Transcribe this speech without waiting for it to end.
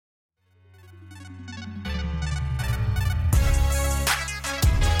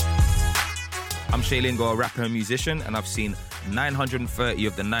I'm Shay Lingo, a rapper and musician, and I've seen 930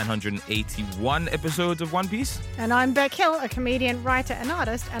 of the 981 episodes of One Piece. And I'm Beck Hill, a comedian, writer and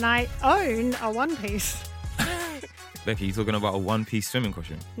artist, and I own a One Piece. Becky, you talking about a One Piece swimming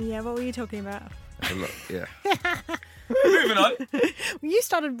costume? Yeah, what were you talking about? A lot, yeah. Moving on. You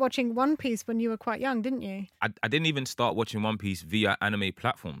started watching One Piece when you were quite young, didn't you? I didn't even start watching One Piece via anime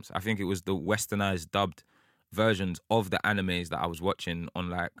platforms. I think it was the westernized, dubbed versions of the animes that I was watching on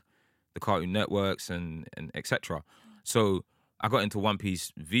like the Cartoon Networks and etc. So I got into One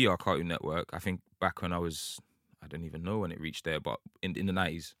Piece via Cartoon Network, I think back when I don't even know when it reached there, but in the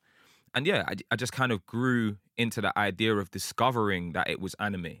 90s. And yeah, I just kind of grew into the idea of discovering that it was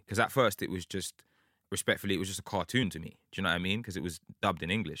anime. Because at first it was just, respectfully, it was just a cartoon to me. Do you know what I mean? Because it was dubbed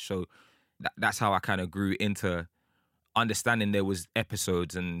in English. So that's how I kind of grew into understanding there was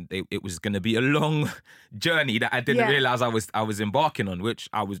episodes and it was going to be a long journey that I didn't realize I was embarking on, which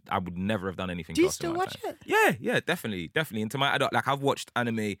I would never have done anything. Do you still watch it? Yeah, definitely into my adult. Like I've watched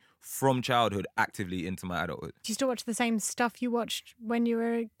anime from childhood actively into my adulthood. Do you still watch the same stuff you watched when you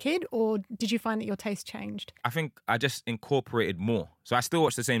were a kid, or did you find that your taste changed? I think I just incorporated more. So I still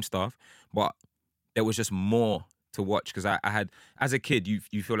watch the same stuff, but there was just more to watch because I had, as a kid, you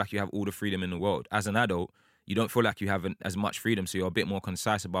feel like you have all the freedom in the world. As an adult, you don't feel like you have as much freedom, so you're a bit more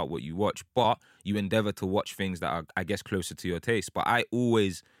concise about what you watch, but you endeavor to watch things that are, I guess, closer to your taste. But I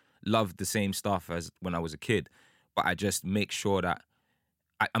always loved the same stuff as when I was a kid, but I just make sure that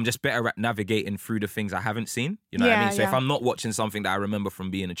I'm just better at navigating through the things I haven't seen. You know what I mean? So if I'm not watching something that I remember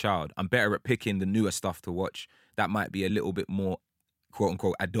from being a child, I'm better at picking the newer stuff to watch that might be a little bit more, quote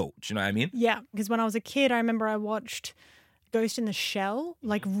unquote, adult. Do you know what I mean? Yeah, because when I was a kid, I remember I watched Ghost in the Shell,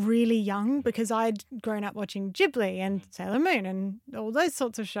 like really young, because I'd grown up watching Ghibli and Sailor Moon and all those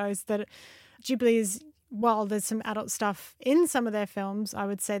sorts of shows. That Ghibli is, while there's some adult stuff in some of their films, I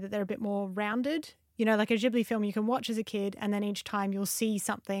would say that they're a bit more rounded. You know, like a Ghibli film you can watch as a kid, and then each time you'll see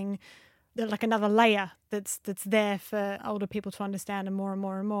something, like another layer that's there for older people to understand, and more and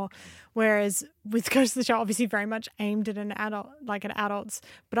more and more. Whereas with Ghost of the Shell, obviously very much aimed at an adult, like at adults.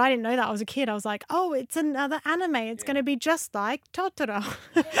 But I didn't know that. I was a kid. I was like, oh, it's another anime. It's going to be just like Totoro.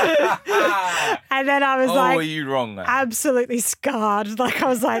 And then I was like, were you wrong, man? Absolutely scarred. Like I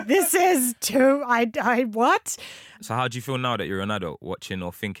was like, this is too, I what? So how do you feel now that you're an adult watching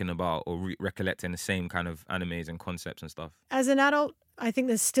or thinking about or recollecting the same kind of animes and concepts and stuff? As an adult, I think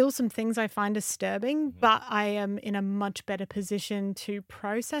there's still some things I find disturbing, but I am in a much better position to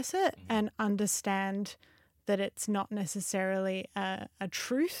process it and understand that it's not necessarily a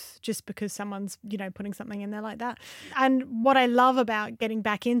truth just because someone's, putting something in there like that. And what I love about getting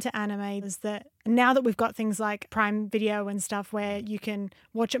back into anime is that now that we've got things like Prime Video and stuff where you can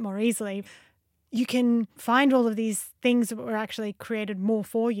watch it more easily, you can find all of these things that were actually created more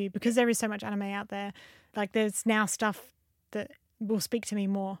for you because there is so much anime out there. Like there's now stuff that will speak to me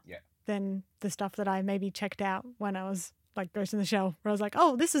more than the stuff that I maybe checked out when I was like Ghost in the Shell, where I was like,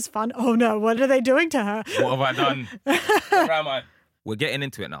 oh, this is fun. Oh no, what are they doing to her? What have I done? Where am I? We're getting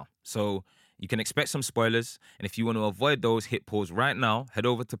into it now. So you can expect some spoilers. And if you want to avoid those, hit pause right now, head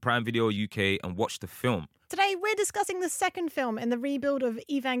over to Prime Video UK and watch the film. Today, we're discussing the second film in the rebuild of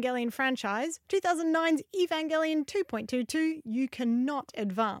Evangelion franchise, 2009's Evangelion 2.22, You Cannot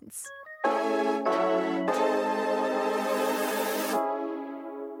Advance.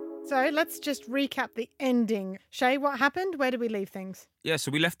 So let's just recap the ending. Shay, what happened? Where did we leave things? Yeah,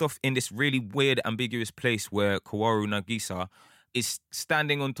 so we left off in this really weird, ambiguous place where Kaworu Nagisa is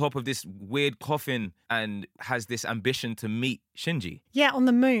standing on top of this weird coffin and has this ambition to meet Shinji. Yeah, on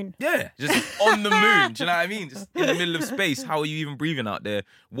the moon. Yeah, just on the moon. Do you know what I mean? Just in the middle of space. How are you even breathing out there?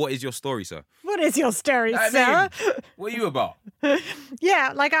 What is your story, sir? What is your story, sir? What are you about?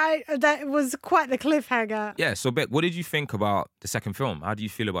 Yeah, that was quite the cliffhanger. Yeah, so Beck, what did you think about the second film? How do you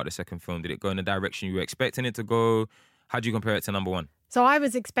feel about the second film? Did it go in the direction you were expecting it to go? How do you compare it to number one? So I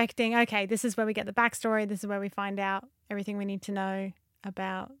was expecting, okay, this is where we get the backstory. This is where we find out everything we need to know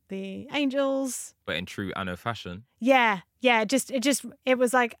about the angels. But in true Anno fashion. Yeah. It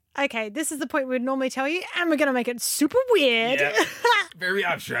was like, okay, this is the point we would normally tell you, and we're going to make it super weird. Yeah. Very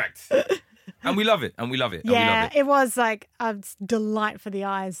abstract. And we love it. Yeah, it was like a delight for the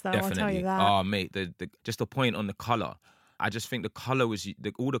eyes, though. Definitely. I'll tell you that. Oh, mate, just a point on the colour. I just think the colour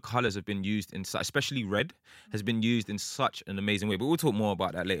all the colours have been used in, especially red, has been used in such an amazing way. But we'll talk more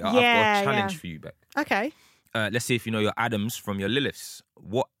about that later. I've got a challenge for you, Beck. Okay. Let's see if you know your Adams from your Liliths.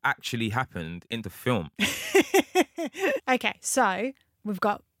 What actually happened in the film? Okay, so we've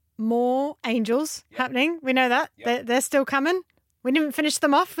got more angels happening. We know that. Yep. They're still coming. We didn't finish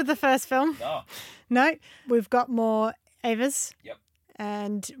them off with the first film. No. We've got more Evas. Yep.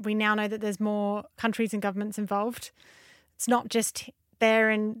 and we now know that there's more countries and governments involved. It's not just there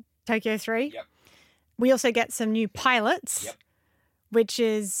in Tokyo 3. Yep. We also get some new pilots, Yep. which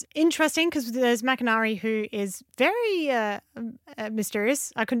is interesting because there's Makinari, who is very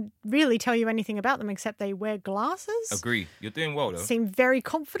mysterious. I couldn't really tell you anything about them except they wear glasses. Agree. You're doing well, though. Seem very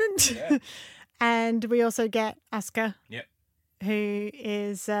confident. Yeah. And we also get Asuka, Yep. who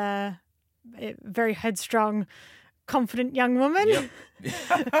is a very headstrong, confident young woman. Yep.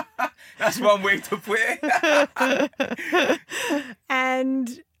 That's one way to put it.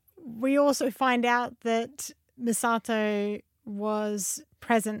 And we also find out that Misato was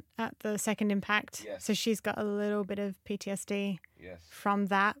present at the second impact. Yes. So she's got a little bit of PTSD Yes. from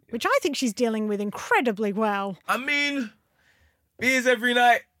that, which I think she's dealing with incredibly well. I mean, beers every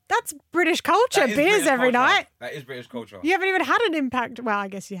night. That's British culture, That is beers British every culture. night. That is British culture. You haven't even had an impact. Well, I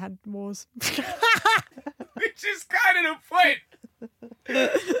guess you had wars. Which is kind of the point.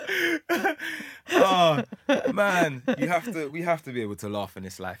 Oh man, we have to be able to laugh in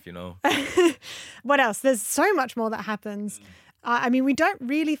this life, you know. What else? There's so much more that happens. I mean, we don't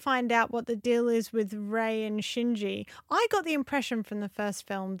really find out what the deal is with Rei and Shinji. I got the impression from the first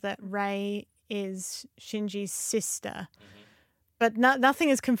film that Rei is Shinji's sister, but nothing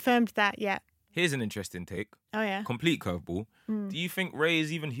has confirmed that yet. Here's an interesting take. Oh, yeah. Complete curveball. Do you think Rei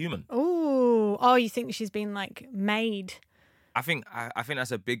is even human? Oh, you think she's been like made? I think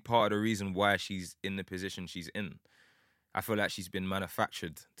that's a big part of the reason why she's in the position she's in. I feel like she's been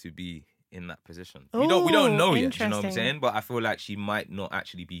manufactured to be in that position. We don't know yet, you know what I'm interesting. saying? But I feel like she might not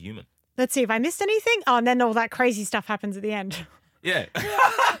actually be human. Let's see if I missed anything. Oh, and then all that crazy stuff happens at the end. Yeah.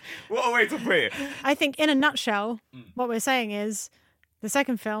 What a way to put it. I think in a nutshell, what we're saying is the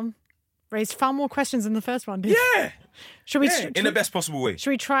second film raised far more questions than the first one did. Yeah. Should we, Yeah. In the best possible way. should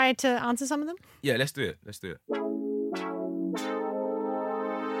we try to answer some of them? Yeah, let's do it.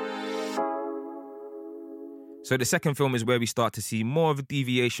 So the second film is where we start to see more of a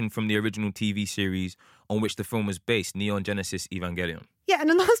deviation from the original TV series on which the film was based, Neon Genesis Evangelion. Yeah, and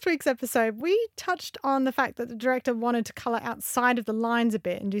in last week's episode, we touched on the fact that the director wanted to colour outside of the lines a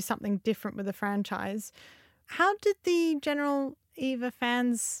bit and do something different with the franchise. How did the general EVA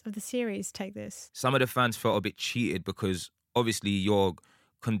fans of the series take this? Some of the fans felt a bit cheated because obviously you're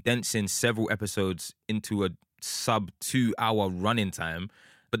condensing several episodes into a sub 2 hour running time.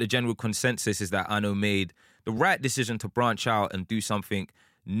 But the general consensus is that Anno made the right decision to branch out and do something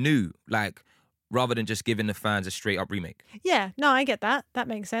new, like rather than just giving the fans a straight up remake. Yeah, no, I get that. That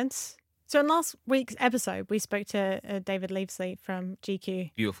makes sense. So in last week's episode, we spoke to David Leavesley from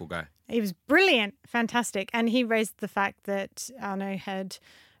GQ. Beautiful guy. He was brilliant, fantastic. And he raised the fact that Arno had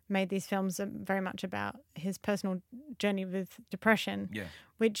made these films very much about his personal journey with depression. Yeah.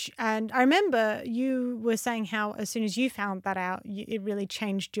 And I remember you were saying how as soon as you found that out, it really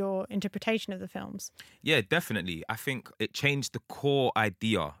changed your interpretation of the films. Yeah, definitely. I think it changed the core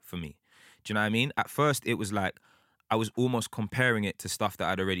idea for me. Do you know what I mean? At first, it was like I was almost comparing it to stuff that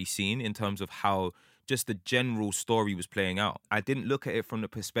I'd already seen in terms of how just the general story was playing out. I didn't look at it from the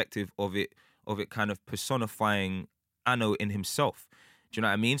perspective of it kind of personifying Anno in himself. Do you know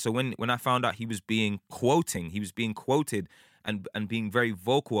what I mean? So when I found out he was being quoted and being very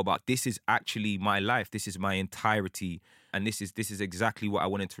vocal about this is actually my life, this is my entirety, and this is exactly what I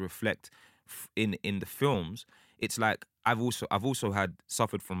wanted to reflect in the films. It's like I've also had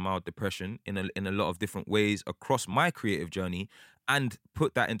suffered from mild depression in a lot of different ways across my creative journey, and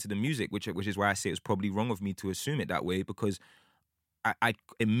put that into the music, which is why I say it was probably wrong of me to assume it that way, because I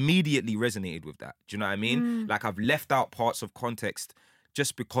immediately resonated with that. Do you know what I mean? Like I've left out parts of context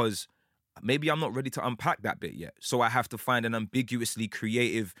just because maybe I'm not ready to unpack that bit yet. So I have to find an ambiguously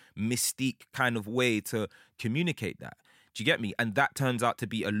creative, mystique kind of way to communicate that. Do you get me? And that turns out to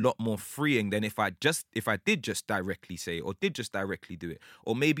be a lot more freeing than if I did just directly say it or did just directly do it.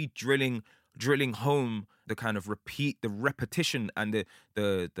 Or maybe drilling home the kind of the repetition and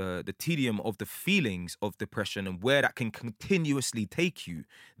the tedium of the feelings of depression and where that can continuously take you.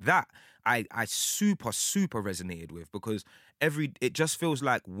 That I super resonated with, because it just feels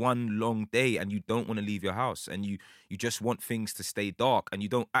like one long day and you don't want to leave your house and you just want things to stay dark and you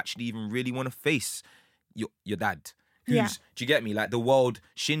don't actually even really want to face your dad. Do you get me? Like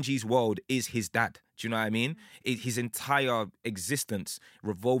Shinji's world is his dad. Do you know what I mean? His entire existence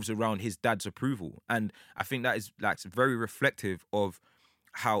revolves around his dad's approval. And I think that is like very reflective of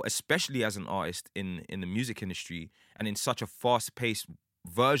how, especially as an artist in the music industry and in such a fast-paced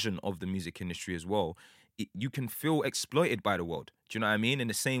version of the music industry as well, you can feel exploited by the world. Do you know what I mean? In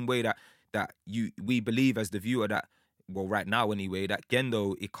the same way that we believe as the viewer that, well, right now anyway, that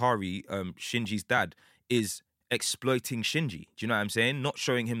Gendo Ikari, Shinji's dad, is exploiting Shinji. Do you know what I'm saying? Not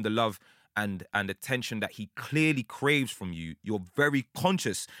showing him the love and attention that he clearly craves from you. You're very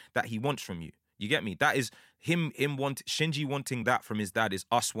conscious that he wants from you. You get me? That is Shinji wanting that from his dad is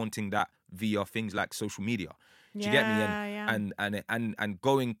us wanting that via things like social media. Do you get me? And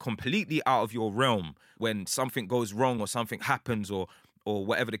going completely out of your realm when something goes wrong or something happens or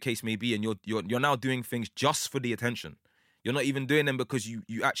whatever the case may be, and you're now doing things just for the attention. You're not even doing them because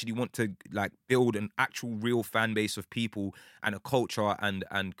you actually want to like build an actual real fan base of people and a culture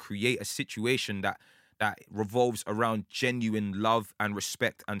and create a situation that revolves around genuine love and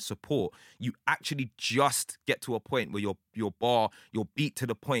respect and support. You actually just get to a point where you're beat to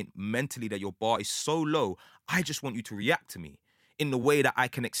the point mentally that your bar is so low. I just want you to react to me in the way that I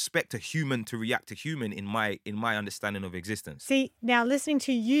can expect a human to react to human in my understanding of existence. See, now listening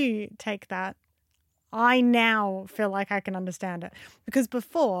to you take that, I now feel like I can understand it. Because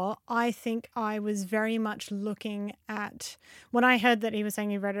before, I think I was very much looking at, when I heard that he was saying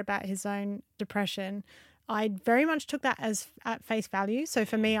he read about his own depression, I very much took that as at face value. So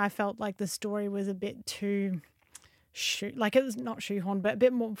for me, I felt like the story was a bit too, like it was not shoehorned, but a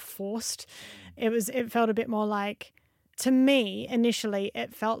bit more forced. It felt a bit more like, to me, initially,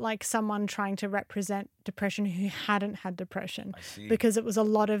 it felt like someone trying to represent depression who hadn't had depression. I see. Because it was a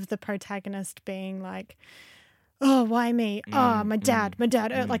lot of the protagonist being like, oh, why me? My dad.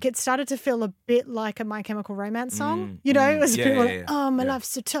 Like it started to feel a bit like a My Chemical Romance song. It was a bit like, oh, my life's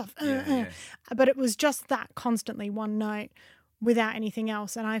so tough. But it was just that constantly one note without anything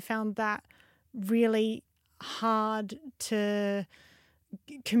else. And I found that really hard to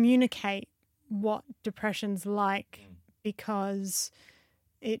communicate what depression's like. Because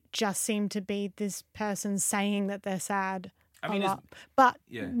it just seemed to be this person saying that they're sad a lot. But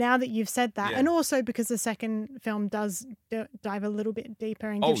now that you've said that, and also because the second film does dive a little bit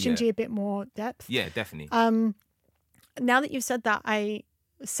deeper and give Shinji a bit more depth. Yeah, definitely. Now that you've said that, I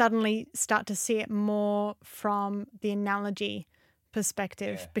suddenly start to see it more from the analogy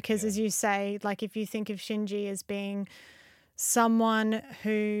perspective. Because as you say, like if you think of Shinji as being someone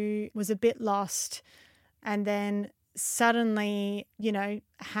who was a bit lost and then suddenly,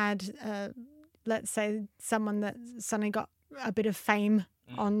 had, let's say, someone that suddenly got a bit of fame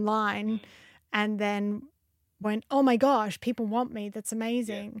online and then went, oh my gosh, people want me. That's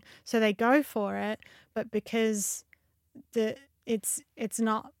amazing. Yeah. So they go for it. But because it's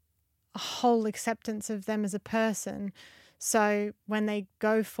not a whole acceptance of them as a person. So when they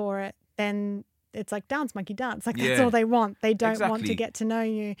go for it, then it's like dance, monkey, dance. Like that's all they want. They don't want to get to know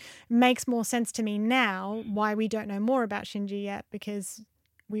you. It makes more sense to me now why we don't know more about Shinji yet, because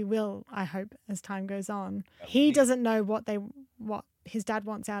we will, I hope, as time goes on. He doesn't know what his dad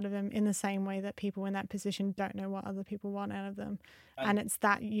wants out of him in the same way that people in that position don't know what other people want out of them. And it's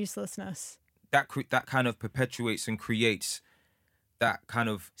that uselessness. That kind of perpetuates and creates that kind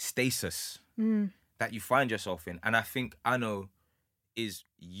of stasis that you find yourself in. And I think Anno is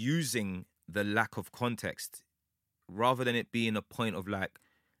using the lack of context, rather than it being a point of like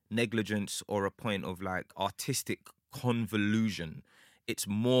negligence or a point of like artistic convolution, it's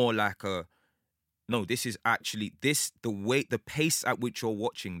more like this is actually the pace at which you're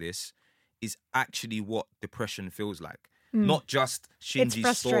watching this is actually what depression feels like. Not just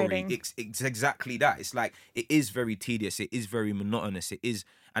Shinji's story. It's exactly that. It's like, it is very tedious. It is very monotonous. It is,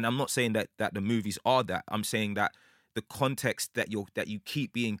 and I'm not saying that the movies are that. I'm saying that the context that you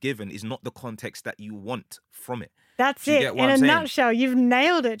keep being given is not the context that you want from it. That's it. In a nutshell, you've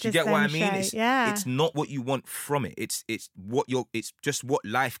nailed it. Do you get what I mean? It's not what you want from it. It's just what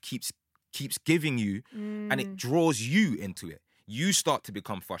life keeps giving you, and it draws you into it. You start to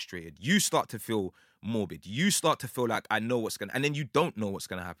become frustrated. You start to feel morbid. You start to feel like I know what's going to, and then you don't know what's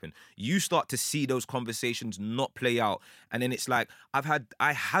going to happen. You start to see those conversations not play out, and then it's like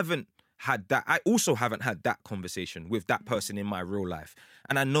I haven't had that. I also haven't had that conversation with that person in my real life.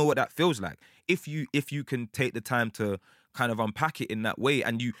 And I know what that feels like. If you can take the time to kind of unpack it in that way,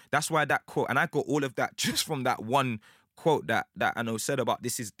 and that's why that quote, and I got all of that just from that one quote that I know said about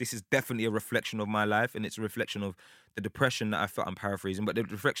this is definitely a reflection of my life, and it's a reflection of the depression that I felt. I'm paraphrasing, but the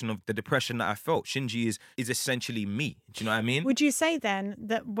reflection of the depression that I felt. Shinji is essentially me. Do you know what I mean? Would you say then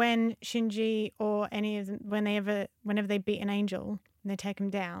that when Shinji or any of them, whenever they beat an angel and they take him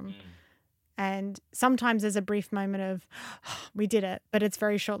down, and sometimes there's a brief moment of, oh, we did it, but it's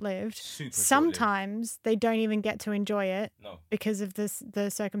very short-lived. Sometimes they don't even get to enjoy it because of the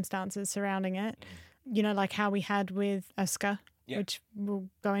circumstances surrounding it. Like how we had with Asuka, which we'll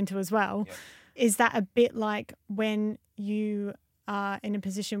go into as well. Yeah. Is that a bit like when you are in a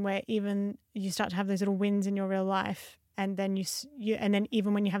position where even you start to have those little wins in your real life and then and then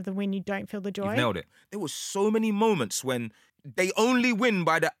even when you have the win, you don't feel the joy. You've nailed it. There were so many moments when they only win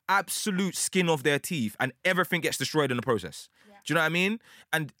by the absolute skin of their teeth, and everything gets destroyed in the process. Yeah. Do you know what I mean?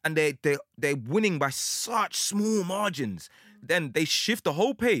 And they're winning by such small margins. Then they shift the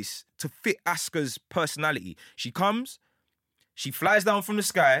whole pace to fit Asuka's personality. She comes, she flies down from the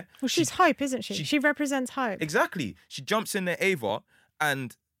sky. Well, she's hope, isn't she? She represents hope. Exactly. She jumps in the Ava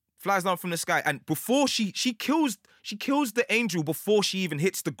and flies down from the sky. And before she kills the angel before she even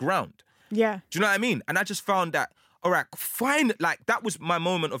hits the ground. Yeah. Do you know what I mean? And I just found that, all right, fine. Like, that was my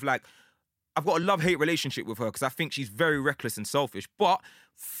moment of like, I've got a love-hate relationship with her because I think she's very reckless and selfish. But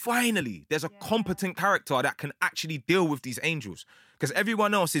finally, there's a competent character that can actually deal with these angels. Because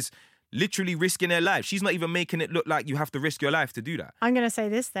everyone else is literally risking their life. She's not even making it look like you have to risk your life to do that. I'm going to say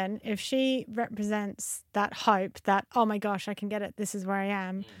this then. If she represents that hope that, oh my gosh, I can get it, this is where I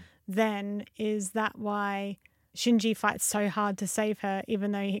am, then is that why Shinji fights so hard to save her,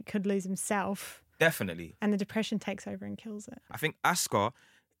 even though he could lose himself? Definitely. And the depression takes over and kills it. I think Asuka,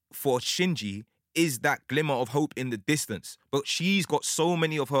 for Shinji, is that glimmer of hope in the distance. But she's got so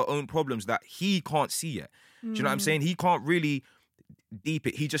many of her own problems that he can't see yet. Do you know what I'm saying? He can't really deep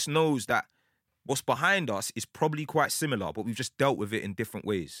it. He just knows that what's behind us is probably quite similar, but we've just dealt with it in different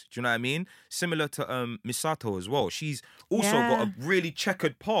ways. Do you know what I mean? Similar to Misato as well. She's also got a really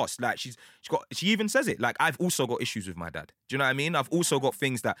checkered past. Like she even says it. Like, I've also got issues with my dad. Do you know what I mean? I've also got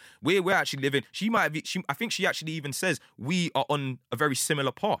things that we're actually living. I think she actually even says we are on a very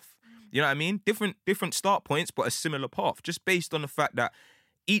similar path. You know what I mean? Different start points, but a similar path. Just based on the fact that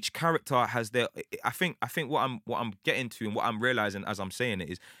each character has their. I think what I'm getting to and what I'm realizing as I'm saying it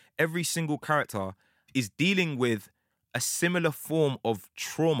is every single character is dealing with a similar form of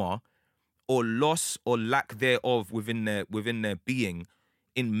trauma or loss or lack thereof within their being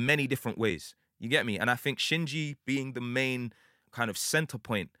in many different ways. You get me? And I think Shinji being the main kind of center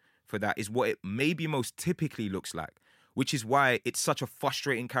point for that is what it maybe most typically looks like, which is why it's such a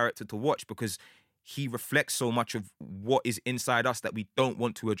frustrating character to watch, because he reflects so much of what is inside us that we don't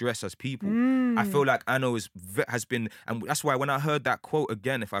want to address as people. I feel like Anno has been, and that's why when I heard that quote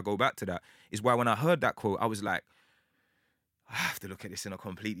again, if I go back to that, is why when I heard that quote, I was like, I have to look at this in a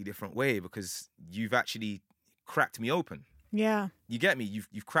completely different way, because you've actually cracked me open. Yeah. You get me?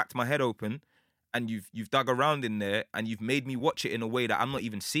 You've cracked my head open, and you've dug around in there, and you've made me watch it in a way that I'm not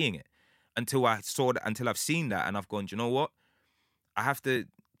even seeing it until I've seen that, and I've gone, do you know what? I have to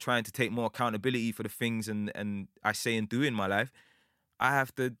trying to take more accountability for the things and I say and do in my life. I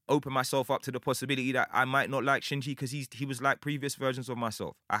have to open myself up to the possibility that I might not like Shinji because he was like previous versions of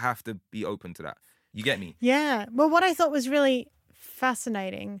myself. I have to be open to that. You get me? Yeah. Well, what I thought was really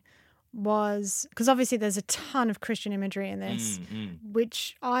fascinating was, because obviously there's a ton of Christian imagery in this,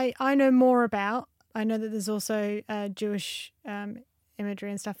 which I know more about. I know that there's also Jewish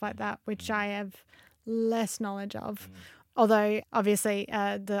imagery and stuff like that, which I have less knowledge of. Although, obviously,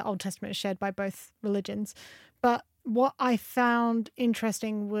 the Old Testament is shared by both religions. But what I found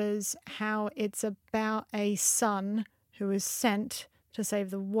interesting was how it's about a son who is sent to save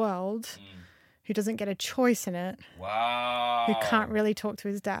the world, who doesn't get a choice in it. Wow. Who can't really talk to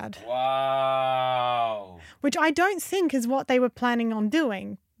his dad. Wow. Which I don't think is what they were planning on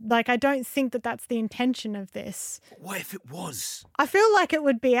doing. Like, I don't think that that's the intention of this. What if it was? I feel like it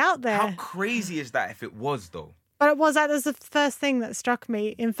would be out there. How crazy is that if it was, though? But that was the first thing that struck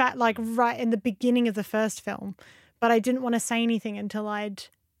me. In fact, like right in the beginning of the first film. But I didn't want to say anything until I'd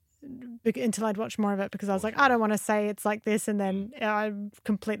watched more of it, because I was like, I don't want to say it's like this and then I'm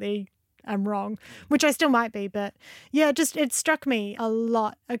wrong, which I still might be. But yeah, it struck me a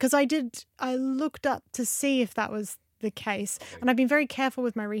lot, because I looked up to see if that was the case. And I've been very careful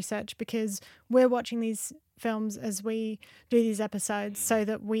with my research, because we're watching these films as we do these episodes so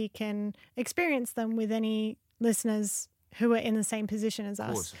that we can experience them with any listeners who are in the same position as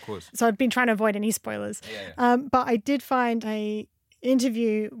us. Of course. So I've been trying to avoid any spoilers. Yeah. But I did find a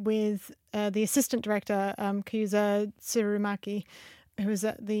interview with the assistant director, Kyuza Tsurumaki, who was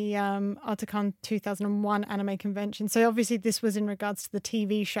at the Otakon 2001 anime convention. So obviously this was in regards to the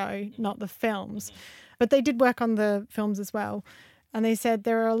TV show, not the films. But they did work on the films as well. And they said,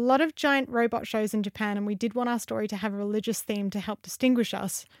 there are a lot of giant robot shows in Japan, and we did want our story to have a religious theme to help distinguish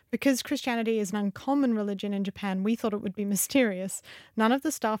us. Because Christianity is an uncommon religion in Japan, we thought it would be mysterious. None of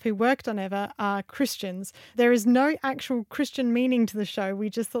the staff who worked on EVA are Christians. There is no actual Christian meaning to the show. We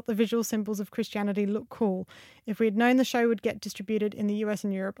just thought the visual symbols of Christianity looked cool. If we had known the show would get distributed in the US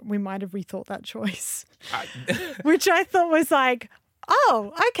and Europe, we might have rethought that choice. Which I thought was like,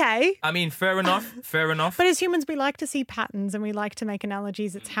 Oh, okay. I mean, fair enough. Fair enough. But as humans, we like to see patterns and we like to make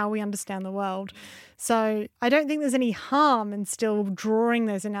analogies. It's how we understand the world. So I don't think there's any harm in still drawing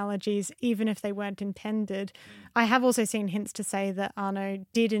those analogies, even if they weren't intended. I have also seen hints to say that Arno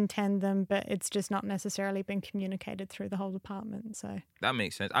did intend them, but it's just not necessarily been communicated through the whole department. So That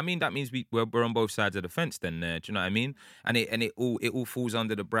makes sense. I mean, that means we're on both sides of the fence then. Do you know what I mean? And it all falls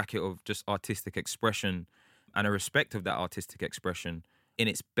under the bracket of just artistic expression and a respect of that artistic expression in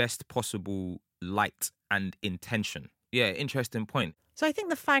its best possible light and intention. Yeah, interesting point. So I think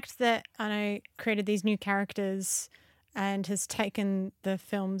the fact that Arno created these new characters and has taken the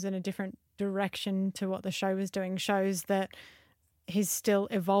films in a different direction to what the show was doing shows that he's still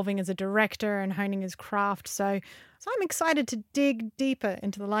evolving as a director and honing his craft. So I'm excited to dig deeper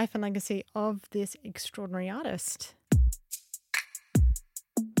into the life and legacy of this extraordinary artist.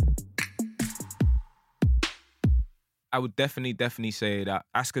 I would definitely say that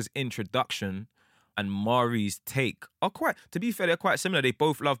Asuka's introduction and Mari's take are quite, to be fair, they're quite similar. They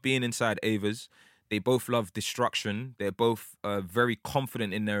both love being inside Ava's. They both love destruction. They're both very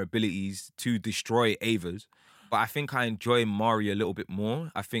confident in their abilities to destroy Ava's. But I think I enjoy Mari a little bit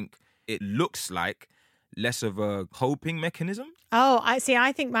more. I think it looks like less of a coping mechanism. Oh, I see.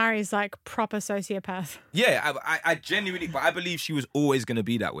 I think Mari's like proper sociopath. Yeah, I genuinely, but I believe she was always going to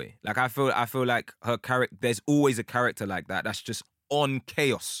be that way. Like I feel like her character, there's always a character like that that's just on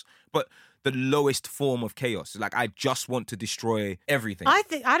chaos, but the lowest form of chaos. Like I just want to destroy everything. I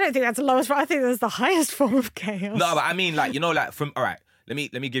don't think that's the lowest. I think that's the highest form of chaos. No, but I mean, like, you know, like from, all right, let me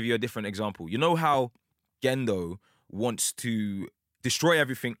give you a different example. You know how Gendo wants to destroy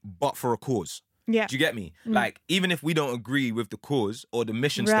everything, but for a cause. Yeah. Do you get me? Like, even if we don't agree with the cause or the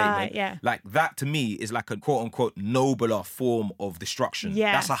mission statement, yeah. like that to me is like a quote unquote nobler form of destruction.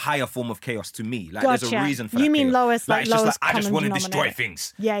 Yeah. That's a higher form of chaos to me. Like, Gotcha. there's a reason for You that mean chaos. lowest, like it's just lowest I just common want to denominator. destroy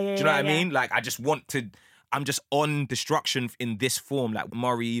things. Yeah. Do you know what I mean? Like, I'm just on destruction in this form. Like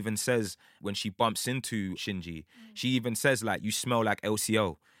Mari even says when she bumps into Shinji, she even says like, you smell like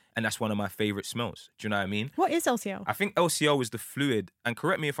LCO. And that's one of my favorite smells. Do you know what I mean? What is LCO? I think LCO is the fluid, and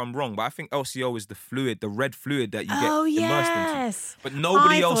correct me if I'm wrong, but I think LCO is the fluid, the red fluid that you get immersed into. But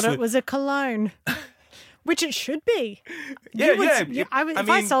nobody else. I thought it was a cologne, which it should be. Yeah. If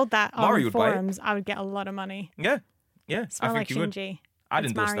I sold that on forums, I would get a lot of money. Yeah. Smell I like think you would. Shinji. I'd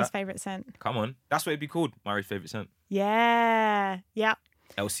It's endorse Mari's that. favorite scent. Come on, that's what it'd be called. Mari's favorite scent. Yeah.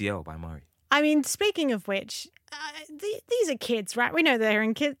 LCL by Mari. I mean, speaking of which, these are kids, right? We know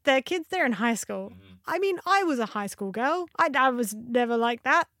they're kids. They're in high school. Mm-hmm. I mean, I was a high school girl. I was never like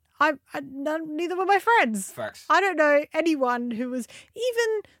that. Neither were my friends. Facts. I don't know anyone who was,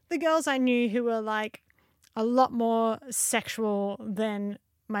 even the girls I knew who were like a lot more sexual than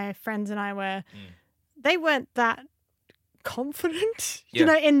my friends and I were. They weren't that confident, you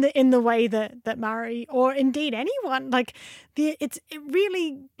know, in the way that Mari or indeed anyone, like it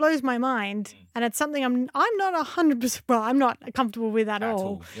really blows my mind, and it's something I'm not 100%. Well, I'm not comfortable with at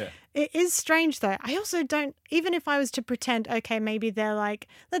all. Yeah. It is strange though. I also don't, even if I was to pretend, okay, maybe they're like,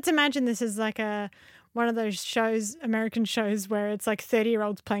 let's imagine this is like one of those shows, American shows, where it's like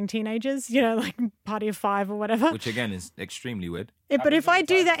 30-year-olds playing teenagers, you know, like Party of Five or whatever. Which again is extremely weird. But if I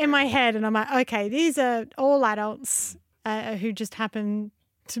do that in my head and I'm like, okay, these are all adults who just happen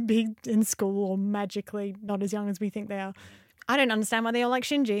to be in school or magically not as young as we think they are. I don't understand why they all like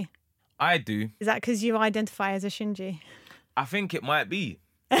Shinji. I do. Is that because you identify as a Shinji? I think it might be.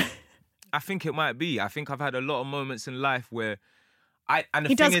 I think I've had a lot of moments in life where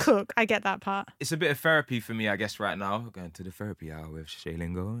He does cook. I get that part. It's a bit of therapy for me, I guess, right now. Going to the therapy hour with Shay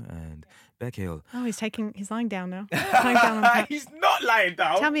Lingo and Beck Hill. Oh, he's lying down now. Lying down on the couch. He's not lying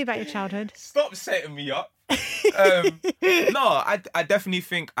down. Tell me about your childhood. Stop setting me up. No, I definitely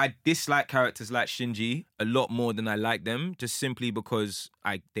think I dislike characters like Shinji a lot more than I like them, just simply because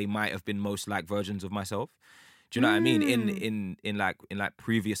they might have been most like versions of myself. Do you know what I mean? In like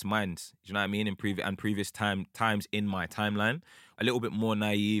previous minds. Do you know what I mean? In previous times in my timeline, a little bit more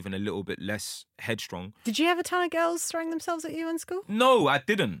naive and a little bit less headstrong. Did you have a ton of girls throwing themselves at you in school? No, I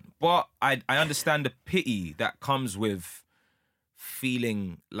didn't. But I understand the pity that comes with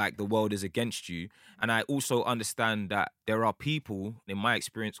feeling like the world is against you. And I also understand that there are people, in my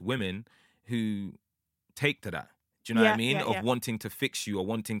experience, women, who take to that. Do you know what I mean? Of wanting to fix you or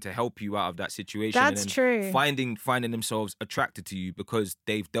wanting to help you out of that situation. That's true. Finding themselves attracted to you because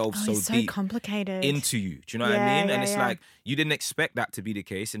they've delved so deep complicated into you. Do you know what I mean? And it's like, you didn't expect that to be the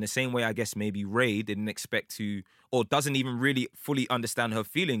case. In the same way, I guess maybe Rei didn't expect to, or doesn't even really fully understand her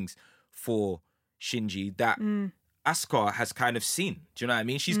feelings for Shinji that Asuka has kind of seen. Do you know what I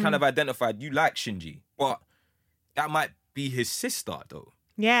mean? She's kind of identified, you like Shinji, but that might be his sister though.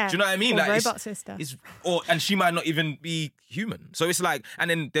 Yeah. Do you know what I mean? Or Like robot sister. And she might not even be human. So it's like, and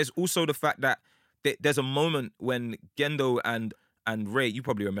then there's also the fact that there's a moment when Gendo and Ray, you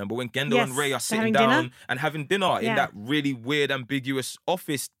probably remember, when Gendo and Ray are sitting down and having dinner in that really weird, ambiguous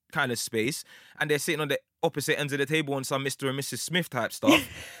office kind of space, and they're sitting on the opposite ends of the table on some Mr. and Mrs. Smith type stuff.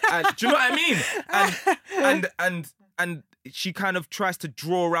 And do you know what I mean? And she kind of tries to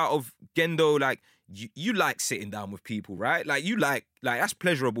draw out of Gendo, like, you like sitting down with people, right? Like, you like that's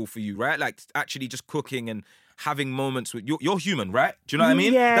pleasurable for you, right? Like, actually just cooking and having moments with you're human, right? Do you know what I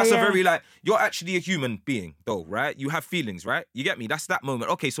mean? Yeah, that's a very, like, you're actually a human being though, right? You have feelings, right? You get me? That's that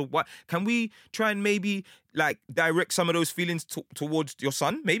moment. Okay, so what can we try and maybe like direct some of those feelings towards your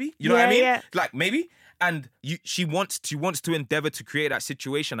son? Maybe, you know what I mean? Yeah. Like maybe. And she wants to endeavor to create that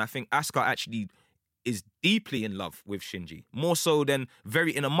situation. I think Asuka actually is deeply in love with Shinji, more so than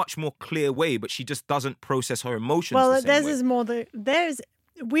in a much more clear way, but she just doesn't process her emotions. Well, there's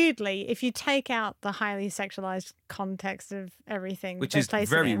weirdly, if you take out the highly sexualized context of everything, which is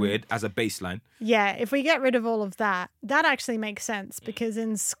very weird as a baseline. Yeah, if we get rid of all of that, that actually makes sense, because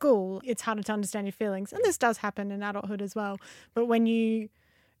in school it's harder to understand your feelings, and this does happen in adulthood as well. But when you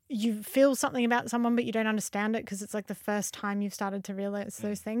feel something about someone but you don't understand it because it's like the first time you've started to realize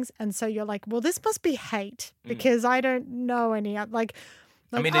those things, and so you're like, well, this must be hate because I don't know any like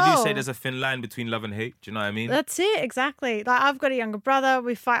I mean, they do say there's a thin line between love and hate. Do you know what I mean? That's it, exactly. Like, I've got a younger brother.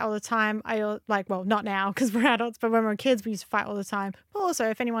 We fight all the time. Well, not now because we're adults, but when we were kids, we used to fight all the time. But also,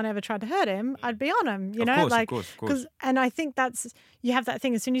 if anyone ever tried to hurt him, I'd be on him. You know, of course. And I think you have that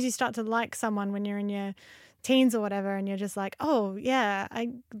thing as soon as you start to like someone when you're in your teens or whatever, and you're just like, oh yeah,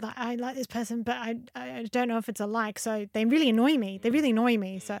 I like this person, but I don't know if it's a like. So they really annoy me.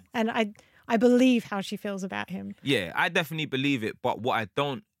 So I believe how she feels about him. Yeah, I definitely believe it. But what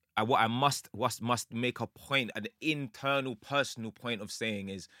I must make a point, an internal, personal point of saying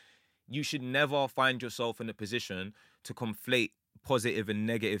is, you should never find yourself in a position to conflate positive and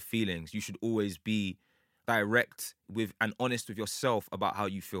negative feelings. You should always be direct with and honest with yourself about how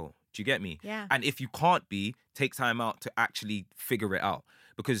you feel. Do you get me? Yeah. And if you can't be, take time out to actually figure it out.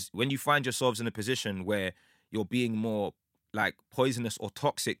 Because when you find yourselves in a position where you're being more like poisonous or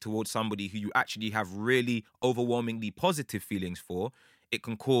toxic towards somebody who you actually have really overwhelmingly positive feelings for, it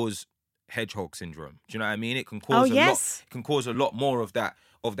can cause hedgehog syndrome. Do you know what I mean? It can cause a lot more of that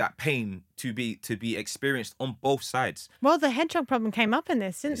pain to be experienced on both sides. Well, the hedgehog problem came up in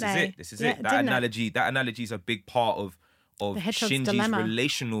this, didn't they? This is it. That analogy is a big part of Shinji's dilemma.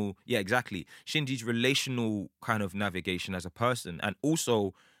 Shinji's relational kind of navigation as a person, and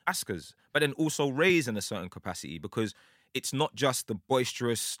also Asuka's, but then also Rei's in a certain capacity, because it's not just the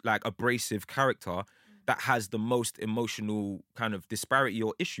boisterous, like, abrasive character that has the most emotional kind of disparity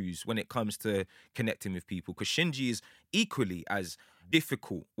or issues when it comes to connecting with people. Because Shinji is equally as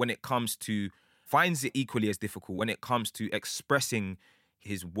difficult finds it equally as difficult when it comes to expressing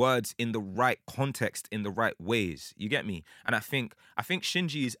his words in the right context, in the right ways. You get me? And I think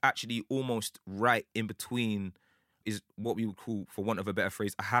Shinji is actually almost right in between, is what we would call, for want of a better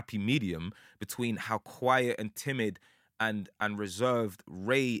phrase, a happy medium between how quiet and timid and reserved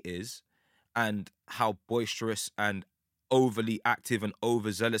Rei is, and how boisterous and overly active and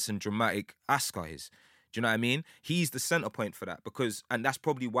overzealous and dramatic Asuka is. Do you know what I mean? He's the center point for that, and that's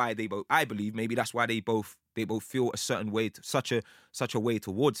probably why I believe maybe that's why they both feel a certain way, such a way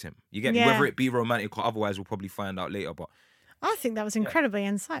towards him. You get me? Whether it be romantic or otherwise, we'll probably find out later. But I think that was incredibly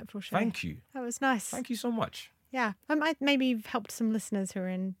insightful, Shay. Thank you. That was nice. Thank you so much. Yeah, I might maybe have helped some listeners who are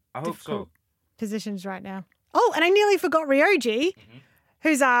in difficult so. positions right now. Oh, and I nearly forgot Ryoji,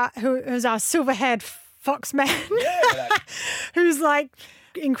 who's our silver-haired fox man, who's like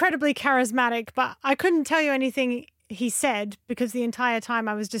incredibly charismatic. But I couldn't tell you anything he said because the entire time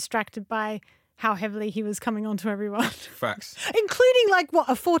I was distracted by how heavily he was coming on to everyone. Facts. Including, like, what,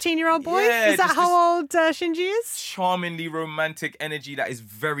 a 14-year-old boy? Yeah, is that how old Shinji is? Charmingly romantic energy that is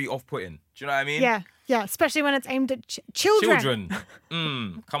very off-putting. Do you know what I mean? Yeah, especially when it's aimed at children.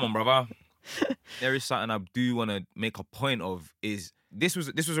 Come on, brother. There is something I do want to make a point of, is this was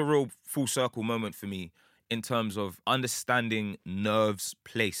a real full circle moment for me in terms of understanding Nerve's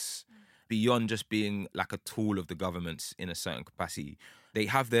place beyond just being like a tool of the government's in a certain capacity. They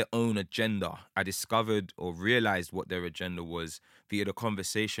have their own agenda. I discovered or realized what their agenda was via the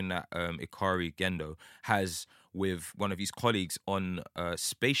conversation that Ikari Gendo has with one of his colleagues on a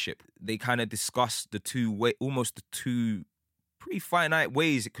spaceship. They kind of discuss the two pretty finite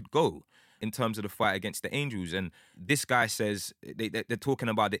ways it could go in terms of the fight against the Angels. And this guy says they're talking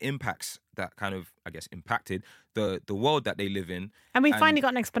about the impacts that kind of, I guess, impacted the world that they live in. And we finally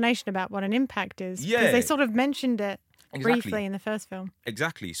got an explanation about what an impact is. Yeah. Because they sort of mentioned it briefly in the first film.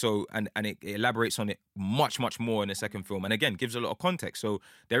 Exactly. So, and it elaborates on it much, much more in the second film. And again, gives a lot of context. So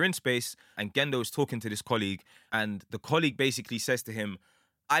they're in space and Gendo's talking to this colleague and the colleague basically says to him,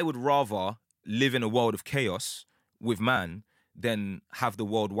 I would rather live in a world of chaos with man than have the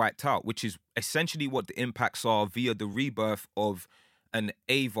world wiped out, which is essentially what the impacts are via the rebirth of an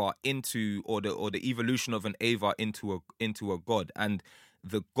Ava into, or the evolution of an Ava into a god. And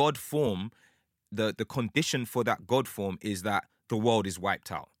the god form, the condition for that god form is that the world is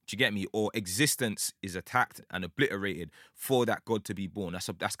wiped out. Do you get me? Or existence is attacked and obliterated for that god to be born.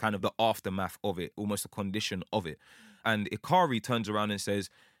 That's kind of the aftermath of it, almost a condition of it. And Ikari turns around and says,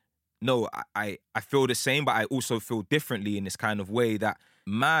 no, I feel the same, but I also feel differently in this kind of way that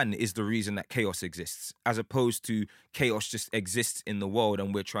man is the reason that chaos exists, as opposed to chaos just exists in the world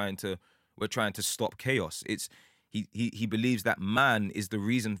and we're trying to stop chaos. It's he believes that man is the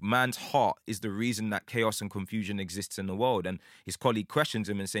reason, man's heart is the reason that chaos and confusion exists in the world. And his colleague questions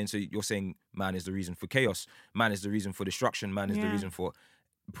him and saying, so you're saying man is the reason for chaos, man is the reason for destruction, man is the reason for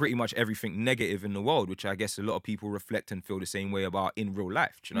pretty much everything negative in the world, which I guess a lot of people reflect and feel the same way about in real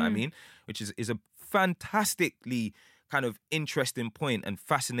life. Do you know what I mean? Which is a fantastically kind of interesting point and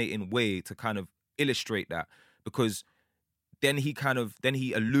fascinating way to kind of illustrate that, because then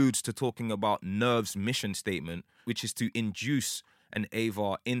he alludes to talking about Nerve's mission statement, which is to induce an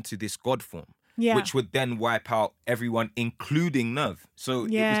Ava into this god form. Yeah. Which would then wipe out everyone, including Nerve. So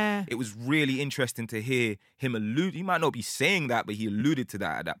it was really interesting to hear him allude. He might not be saying that, but he alluded to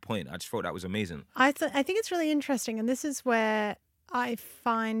that at that point. I just thought that was amazing. I think it's really interesting. And this is where I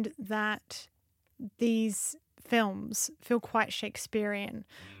find that these films feel quite Shakespearean,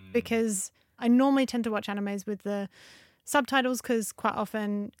 because I normally tend to watch animes with the subtitles because quite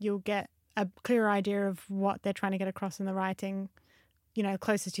often you'll get a clearer idea of what they're trying to get across in the writing, you know,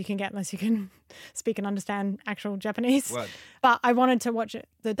 closest you can get unless you can speak and understand actual Japanese. What? But I wanted to watch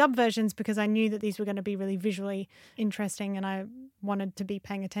the dub versions because I knew that these were going to be really visually interesting and I wanted to be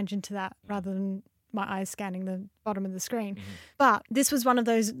paying attention to that rather than my eyes scanning the bottom of the screen. But this was one of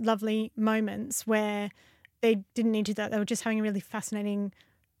those lovely moments where they didn't need to do that. They were just having a really fascinating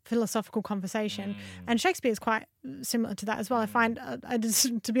philosophical conversation. And Shakespeare is quite similar to that as well. I find,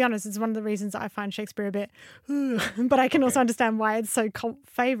 to be honest, it's one of the reasons that I find Shakespeare a bit, but I can also understand why it's so cult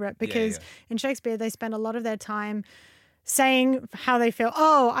favourite, because in Shakespeare they spend a lot of their time saying how they feel.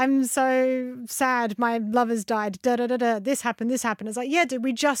 Oh, I'm so sad, my lover's died, da-da-da-da, this happened. It's like, yeah, dude,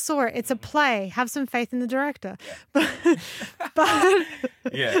 we just saw it. It's a play. Have some faith in the director. But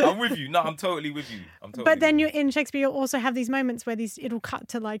yeah, I'm with you. No, I'm totally with you. But then in Shakespeare, you'll also have these moments where it'll cut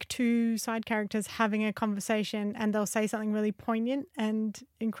to like two side characters having a conversation and they'll say something really poignant and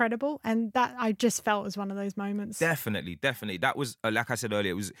incredible. And that I just felt was one of those moments. Definitely. That was, like I said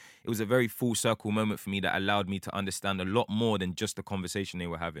earlier, it was a very full circle moment for me that allowed me to understand a lot more than just the conversation they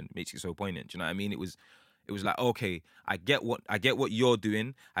were having. It makes it so poignant. Do you know what I mean? It was like, okay, I get what you're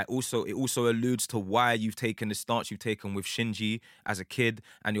doing. It also alludes to why you've taken the stance you've taken with Shinji as a kid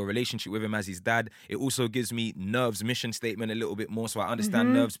and your relationship with him as his dad. It also gives me Nerve's mission statement a little bit more, so I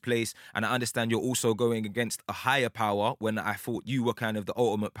understand Nerve's place, and I understand you're also going against a higher power when I thought you were kind of the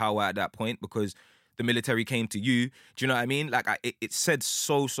ultimate power at that point because the military came to you. Do you know what I mean? Like it said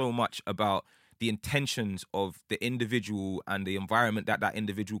so much about the intentions of the individual and the environment that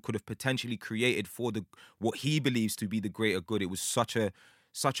individual could have potentially created for what he believes to be the greater good. It was such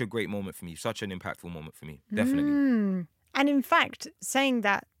a great moment for me, such an impactful moment for me, definitely. And in fact, saying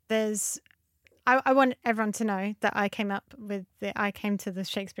that, I want everyone to know that I came to the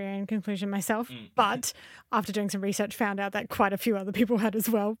Shakespearean conclusion myself, but after doing some research, found out that quite a few other people had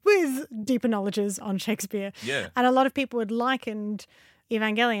as well, with deeper knowledges on Shakespeare. Yeah. And a lot of people had likened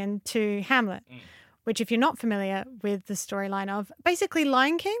Evangelion to Hamlet, which, if you're not familiar with the storyline of, basically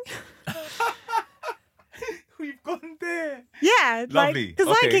Lion King. We've gone there. Yeah, lovely. Because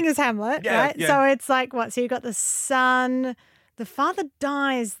Lion King is Hamlet, right? Yeah. So it's like what? So you got the son. The father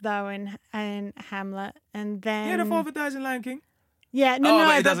dies though in Hamlet, and then the father dies in Lion King. Yeah,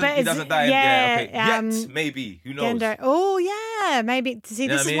 he doesn't die. Yet, maybe. Who knows? Gendo. Oh, yeah, maybe. See,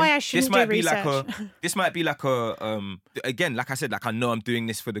 this is why I shouldn't do research. This might be like again, like I said, like I know I'm doing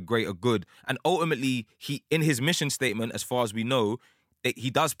this for the greater good. And ultimately, in his mission statement, as far as we know, he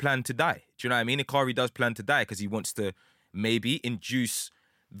does plan to die. Do you know what I mean? Ikari does plan to die because he wants to maybe induce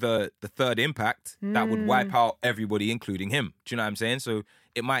the third impact that would wipe out everybody, including him. Do you know what I'm saying? So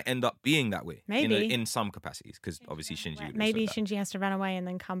it might end up being that way. Maybe. In some capacities, because obviously Shinji would maybe Shinji has to run away and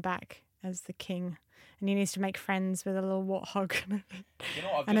then come back as the king. And he needs to make friends with a little warthog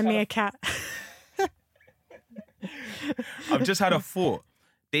and a meerkat. I've just had a thought.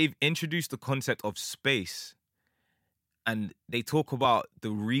 They've introduced the concept of space and they talk about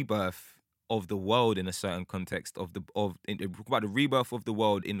the rebirth of the world in a certain context they talk about the rebirth of the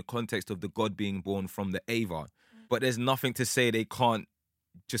world in the context of the God being born from the Ava. But there's nothing to say they can't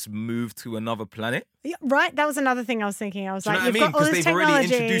just move to another planet. Yeah, right? That was another thing I was thinking. I was Do you like, know what I mean? got all Because this they've already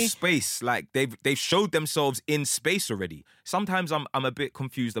technology. introduced space. Like they've showed themselves in space already. Sometimes I'm a bit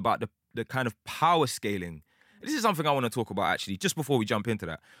confused about the kind of power scaling. This is something I want to talk about actually, just before we jump into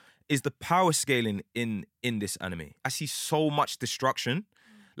that. Is the power scaling in this anime. I see so much destruction.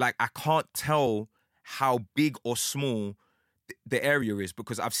 Like I can't tell how big or small the area is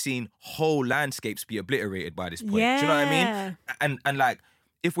because I've seen whole landscapes be obliterated by this point. Yeah. Do you know what I mean? And like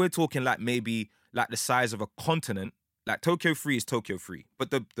if we're talking like maybe like the size of a continent, like Tokyo 3 is Tokyo 3, but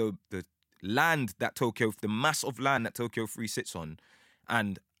the land that the mass of land that Tokyo 3 sits on,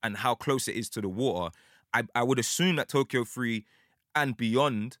 and how close it is to the water, I would assume that Tokyo 3 and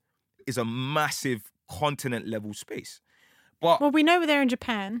beyond is a massive continent level space. But Well, we know they're in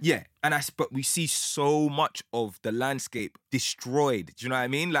Japan. yeah, but we see so much of the landscape destroyed. Do you know what I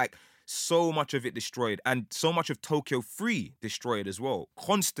mean? Like so much of it destroyed, and so much of Tokyo 3 destroyed as well,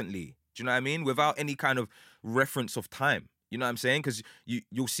 constantly. Do you know what I mean? Without any kind of reference of time. You know what I'm saying? Because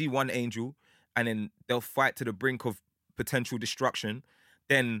you'll see one angel, and then they'll fight to the brink of potential destruction.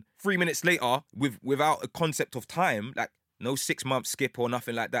 Then 3 minutes later, without a concept of time, like no 6 month skip or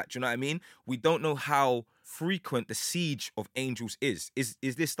nothing like that. Do you know what I mean? We don't know how frequent the siege of angels is. Is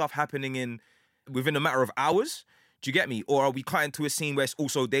this stuff happening within a matter of hours? Do you get me? Or are we cutting to a scene where it's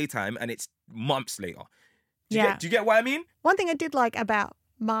also daytime and it's months later? Do you get what I mean? One thing I did like about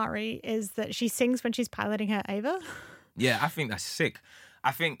Mari is that she sings when she's piloting her Ava. Yeah, I think that's sick.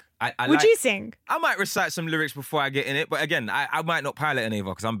 I think I Would you sing? I might recite some lyrics before I get in it, but again, I might not pilot an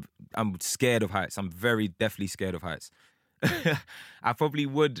Ava because I'm scared of heights. I'm very deathly scared of heights. I probably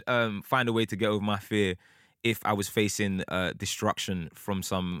would find a way to get over my fear if I was facing destruction from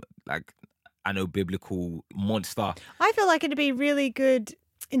some biblical monster. I feel like it'd be really good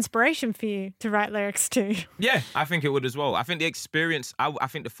inspiration for you to write lyrics to. Yeah, I think it would as well. I think the experience, I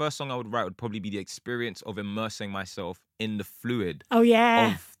think the first song I would write would probably be the experience of immersing myself in the fluid Oh,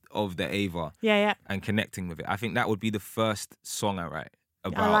 yeah. of the Ava. Yeah. And connecting with it. I think that would be the first song I write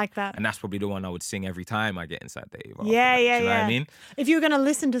about. I like that. And that's probably the one I would sing every time I get inside the Ava. Yeah. Do you know what I mean? If you were going to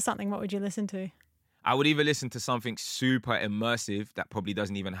listen to something, what would you listen to? I would either listen to something super immersive that probably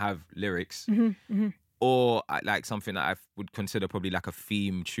doesn't even have lyrics, or like something that I would consider probably like a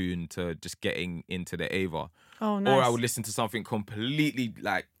theme tune to just getting into the Ava. Oh, nice. Or I would listen to something completely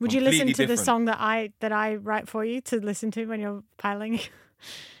like. Would you listen to different. the song that I write for you to listen to when you're piloting?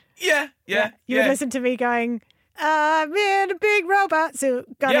 Yeah. You would listen to me going, I'm in a big robot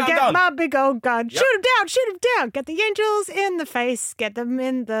suit, gonna get my big old gun. Yep. Shoot him down, get the angels in the face, get them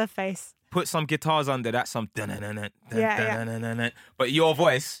in the face. Put some guitars under that, some Yeah. But your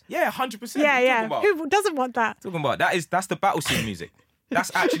voice, 100%. Yeah. Who doesn't want that? Talking about that's the battle scene music. That's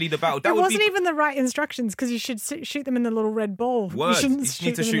actually the battle. It wasn't even the right instructions because you should shoot them in the little red ball. Word. You shouldn't You just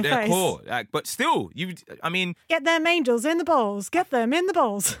need to them shoot in the their face. core. But still, Get them angels in the balls. Get them in the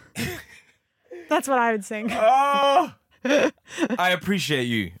balls. That's what I would sing. Oh, I appreciate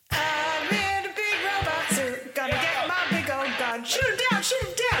you. I'm in a big robot suit, gonna get my big old gun. Shoot him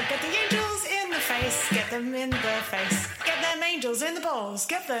down. Get the angels in the face, get them in the face. Get them angels in the balls,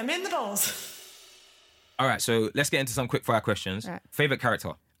 get them in the balls. All right, so let's get into some quick fire questions. Right. Favorite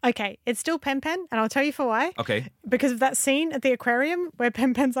character? Okay, it's still Pen, and I'll tell you for why. Okay. Because of that scene at the aquarium where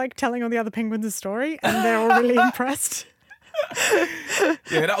Pen's like telling all the other penguins a story and they're all really impressed.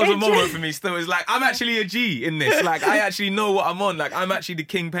 Yeah, that was a moment for me still. It's like, I'm actually a G in this. Like, I actually know what I'm on. Like, I'm actually the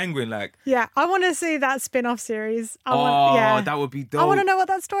king penguin. Like, Yeah, I want to see that spin-off series. that would be dope. I want to know what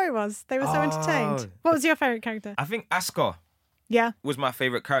that story was. They were so entertained. What was your favourite character? I think Asuka Yeah. was my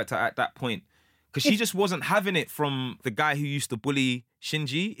favorite character at that point. Because she just wasn't having it from the guy who used to bully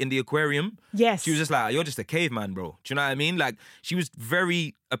Shinji in the aquarium. Yes. She was just like, you're just a caveman, bro. Do you know what I mean? Like, she was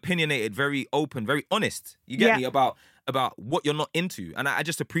very opinionated, very open, very honest. You get me? About what you're not into. And I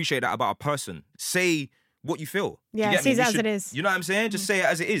just appreciate that about a person. Say what you feel. Do you Yeah, get sees me? it as it is. You know what I'm saying? Just say it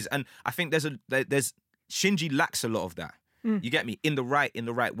as it is. And I think there's Shinji lacks a lot of that. You get me? In the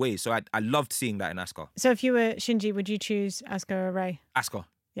right way. So I loved seeing that in Asuka. So if you were Shinji, would you choose Asuka or Rei? Asuka.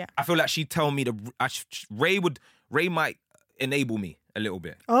 Yeah. I feel like she'd tell me Rei might enable me a little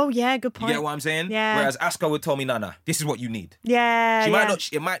bit. Oh, yeah, good You point. get what I'm saying? Yeah. Whereas Asuka would tell me, nah, this is what you need. Yeah, She might yeah. not.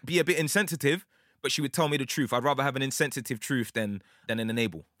 It might be a bit insensitive, but she would tell me the truth. I'd rather have an insensitive truth than an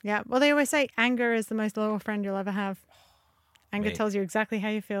enable. Yeah, well, they always say anger is the most loyal friend you'll ever have. Anger Mate. tells you exactly how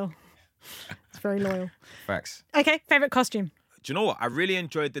you feel. It's very loyal. Facts. Okay, favourite costume? Do you know what? I really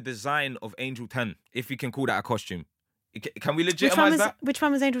enjoyed the design of Angel 10, if you can call that a costume. Can we legitimize that? Which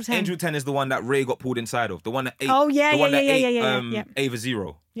one was Angel 10? Angel 10 is the one that Ray got pulled inside of. The one that ate. Oh, yeah, the one that ate, yeah. Ava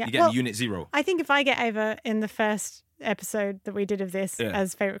Zero. Yeah. You get me? Unit Zero. I think if I get Ava in the first episode that we did of this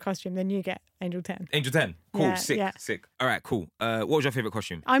as favourite costume, then you get Angel 10. Angel 10. Cool. Yeah, sick. yeah. Sick. All right, cool. What was your favourite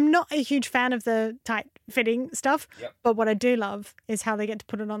costume? I'm not a huge fan of the tight-fitting stuff, but what I do love is how they get to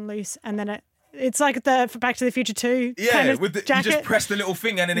put it on loose and then it's like the Back to the Future 2 kind of with jacket. You just press the little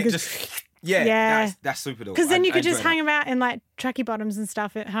thing and then it just... Yeah, that's super dope. Because then you could just hang about in like tracky bottoms and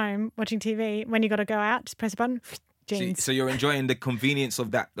stuff at home watching TV. When you got to go out, just press a button, jeans. So you're enjoying the convenience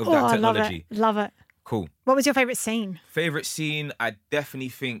of that I technology. Love it. Cool. What was your favourite scene? Favourite scene, I definitely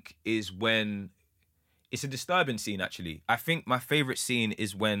think is when... It's a disturbing scene, actually. I think my favourite scene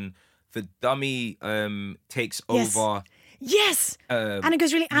is when the dummy takes over... Yes! And it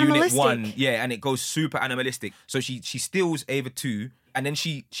goes really animalistic. Unit 1, and it goes super animalistic. So she steals Ava 2, and then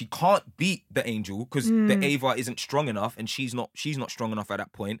she can't beat the Angel because the Ava isn't strong enough, and she's not strong enough at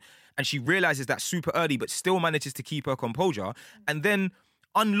that point. And she realizes that super early, but still manages to keep her composure, and then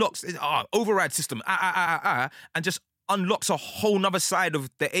unlocks override system, and just unlocks a whole nother side of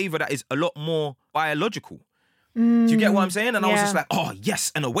the Ava that is a lot more biological. Do you get what I'm saying? And I was just like, oh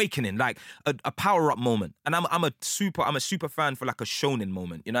yes, an awakening, like a power up moment. And I'm a super fan for like a shonen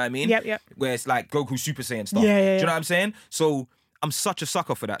moment. You know what I mean? Yep. Where it's like Goku Super Saiyan stuff. Yeah. Do you know what I'm saying? So I'm such a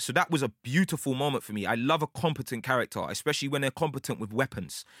sucker for that. So that was a beautiful moment for me. I love a competent character, especially when they're competent with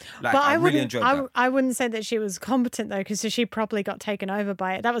weapons. Like, I really enjoyed that. I wouldn't say that she was competent though, because she probably got taken over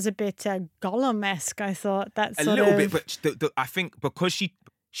by it. That was a bit Gollum-esque, I thought. That sort a little bit, but I think because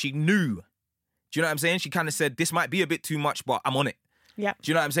she knew. Do you know what I'm saying? She kind of said, this might be a bit too much, but I'm on it. Yeah. Do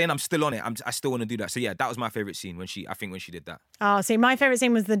you know what I'm saying? I'm still on it. I still want to do that. So yeah, that was my favourite scene when she did that. Oh, see, my favourite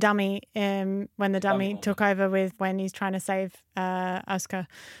scene was the dummy, when the dummy took over when he's trying to save Asuka,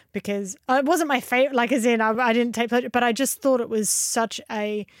 because it wasn't my favourite, like as in I didn't take pleasure, but I just thought it was such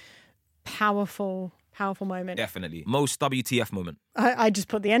a powerful moment. Definitely. Most WTF moment. I just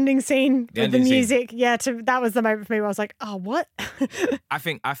put the ending scene with the music. Scene. Yeah, that was the moment for me where I was like, oh, what? I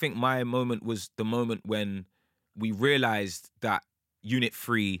think my moment was the moment when we realised that Unit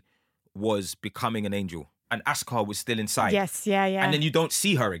 3 was becoming an angel and Asuka was still inside. Yes, yeah. And then you don't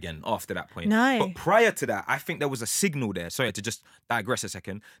see her again after that point. No. But prior to that, I think there was a signal there. Sorry to just digress a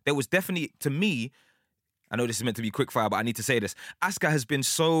second. There was definitely, to me, I know this is meant to be quickfire, but I need to say this. Asuka has been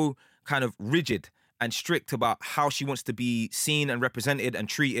so kind of rigid and strict about how she wants to be seen and represented and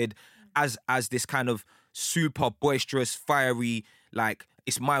treated as this kind of super boisterous, fiery, like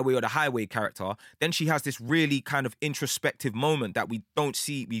it's my way or the highway character. Then she has this really kind of introspective moment that we've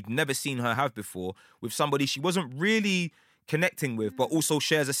never seen her have before with somebody she wasn't really connecting with, but also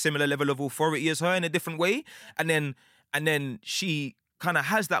shares a similar level of authority as her in a different way. And then she kind of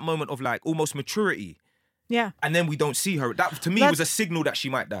has that moment of like almost maturity. Yeah. And then we don't see her. That, to me, was a signal that she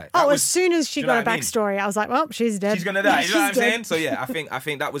might die. As soon as she got a backstory, I was like, well, she's dead. She's going to die. You know what I'm saying? So, yeah, I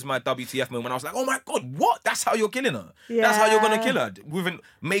think that was my WTF moment. When I was like, oh, my God, what? That's how you're killing her? Yeah. That's how you're going to kill her?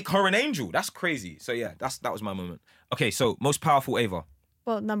 Make her an angel? That's crazy. So, yeah, that was my moment. Okay, so most powerful Ava.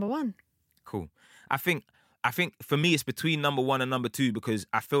 Well, number 1. Cool. I think for me, it's between number 1 and number 2 because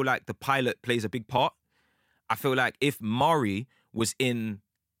I feel like the pilot plays a big part. I feel like if Mari was in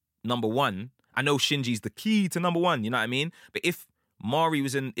number 1... I know Shinji's the key to number 1, you know what I mean? But if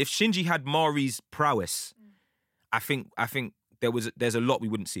Shinji had Mari's prowess, I think there's a lot we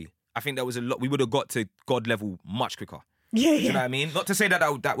wouldn't see. I think there was a lot we would have got to God level much quicker. Yeah. You know what I mean? Not to say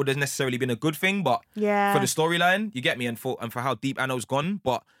that would have necessarily been a good thing, but for the storyline, you get me, and for how deep Anno's gone,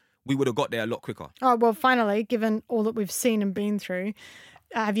 but we would have got there a lot quicker. Oh, well, finally, given all that we've seen and been through,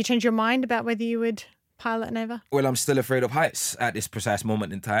 have you changed your mind about whether you would pilot an Ava? Well, I'm still afraid of heights at this precise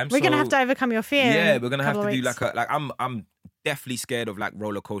moment in time. We're going to have to overcome your fear. Yeah, we're going to have to do I'm definitely scared of like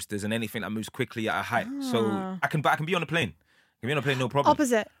roller coasters and anything that moves quickly at a height. So I can be on a plane. I can be on a plane, no problem.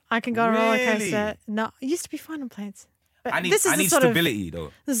 Opposite. I can go on a roller coaster. No, it used to be fine on planes. But I need stability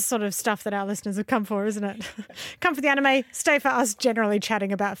though. This is sort of stuff that our listeners have come for, isn't it? Come for the anime, stay for us generally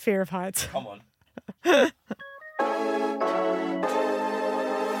chatting about fear of heights. Come on.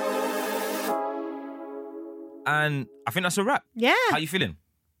 And I think that's a wrap. Yeah. How you feeling?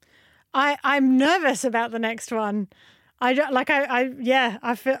 I'm nervous about the next one. I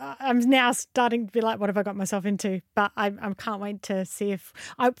feel I'm now starting to be like, what have I got myself into? But I can't wait to see if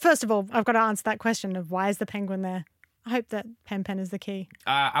first of all, I've got to answer that question of why is the penguin there? I hope that Pen is the key.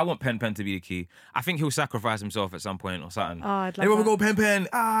 I want Pen to be the key. I think he'll sacrifice himself at some point or something. Oh, I'd love Hey, that. We'll go Pen.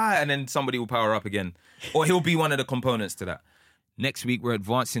 And then somebody will power up again. Or he'll be one of the components to that. Next week, we're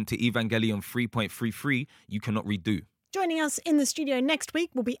advancing to Evangelion 3.33, You Cannot Redo. Joining us in the studio next week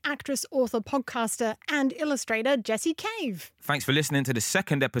will be actress, author, podcaster and illustrator Jessie Cave. Thanks for listening to the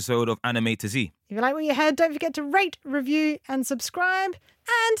second episode of Anime to Z. If you like what you heard, don't forget to rate, review and subscribe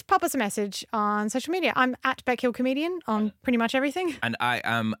and pop us a message on social media. I'm at Beckhill Comedian on pretty much everything. And I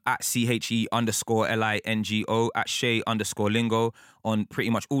am at CHE_LINGO, at Shay_Lingo on pretty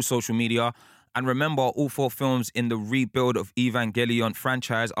much all social media. And remember, all 4 films in the rebuild of Evangelion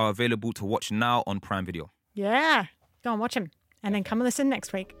franchise are available to watch now on Prime Video. Yeah. Go and watch him. And then come and listen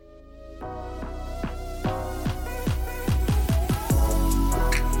next week.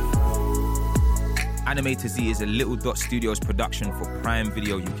 Anime to Z is a Little Dot Studios production for Prime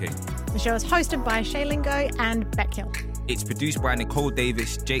Video UK. The show is hosted by Shay Lingo and Beckhill. It's produced by Nicole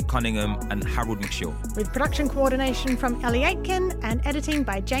Davis, Jake Cunningham and Harold McShill. With production coordination from Ellie Aitken and editing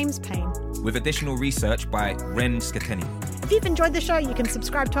by James Payne. With additional research by Ren Scateni. If you've enjoyed the show, you can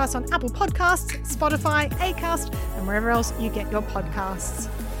subscribe to us on Apple Podcasts, Spotify, Acast, and wherever else you get your podcasts.